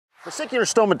Vesicular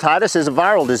stomatitis is a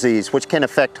viral disease which can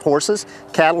affect horses,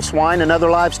 cattle, swine, and other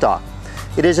livestock.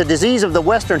 It is a disease of the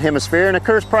Western Hemisphere and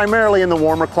occurs primarily in the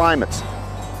warmer climates.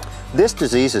 This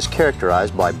disease is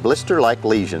characterized by blister-like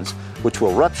lesions which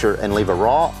will rupture and leave a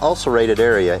raw, ulcerated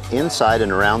area inside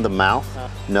and around the mouth,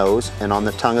 nose, and on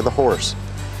the tongue of the horse.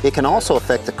 It can also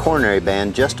affect the coronary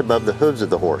band just above the hooves of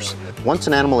the horse. Once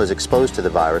an animal is exposed to the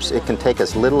virus, it can take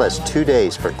as little as 2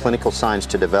 days for clinical signs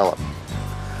to develop.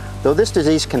 Though this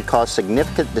disease can cause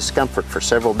significant discomfort for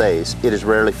several days, it is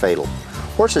rarely fatal.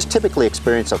 Horses typically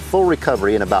experience a full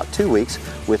recovery in about 2 weeks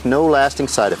with no lasting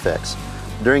side effects.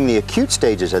 During the acute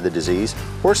stages of the disease,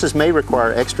 horses may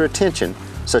require extra attention,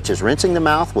 such as rinsing the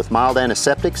mouth with mild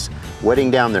antiseptics, wetting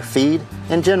down their feed,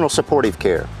 and general supportive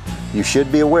care. You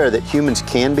should be aware that humans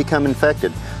can become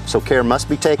infected, so care must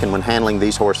be taken when handling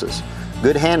these horses.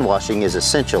 Good hand washing is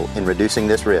essential in reducing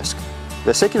this risk.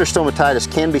 Vesicular stomatitis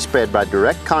can be spread by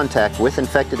direct contact with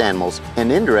infected animals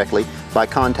and indirectly by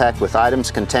contact with items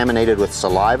contaminated with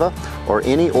saliva or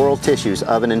any oral tissues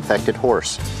of an infected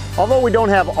horse. Although we don't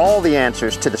have all the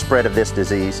answers to the spread of this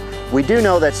disease, we do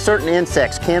know that certain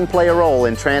insects can play a role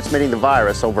in transmitting the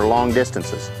virus over long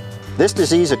distances. This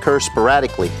disease occurs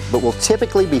sporadically, but will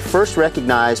typically be first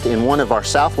recognized in one of our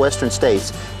southwestern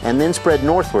states and then spread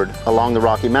northward along the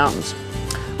Rocky Mountains.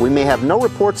 We may have no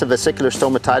reports of vesicular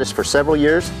stomatitis for several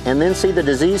years and then see the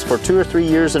disease for 2 or 3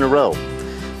 years in a row.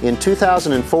 In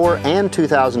 2004 and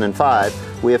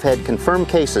 2005, we have had confirmed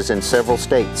cases in several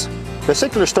states.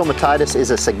 Vesicular stomatitis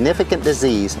is a significant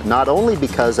disease not only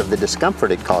because of the discomfort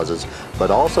it causes,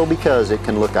 but also because it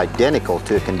can look identical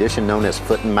to a condition known as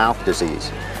foot and mouth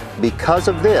disease. Because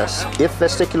of this, if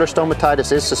vesicular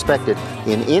stomatitis is suspected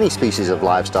in any species of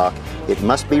livestock, it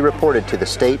must be reported to the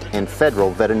state and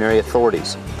federal veterinary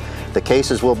authorities. The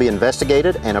cases will be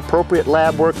investigated and appropriate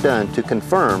lab work done to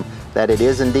confirm that it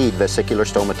is indeed vesicular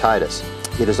stomatitis.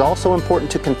 It is also important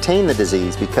to contain the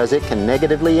disease because it can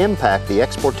negatively impact the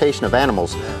exportation of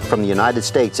animals from the United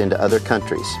States into other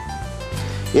countries.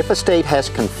 If a state has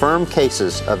confirmed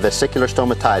cases of vesicular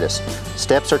stomatitis,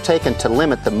 steps are taken to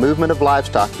limit the movement of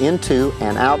livestock into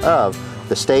and out of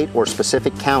the state or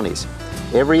specific counties.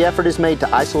 Every effort is made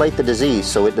to isolate the disease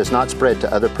so it does not spread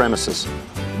to other premises.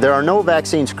 There are no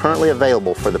vaccines currently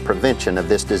available for the prevention of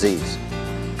this disease.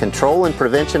 Control and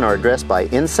prevention are addressed by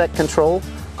insect control,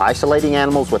 isolating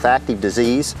animals with active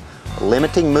disease,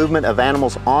 limiting movement of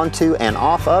animals onto and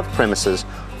off of premises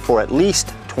for at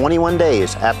least 21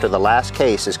 days after the last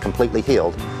case is completely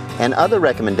healed, and other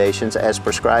recommendations as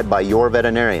prescribed by your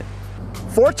veterinarian.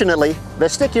 Fortunately,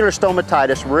 vesicular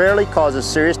stomatitis rarely causes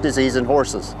serious disease in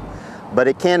horses, but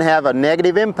it can have a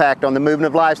negative impact on the movement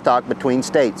of livestock between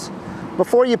states.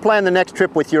 Before you plan the next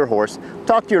trip with your horse,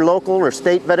 talk to your local or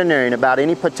state veterinarian about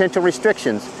any potential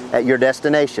restrictions at your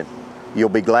destination. You'll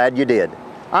be glad you did.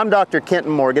 I'm Dr.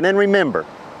 Kenton Morgan, and remember,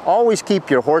 always keep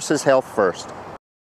your horse's health first.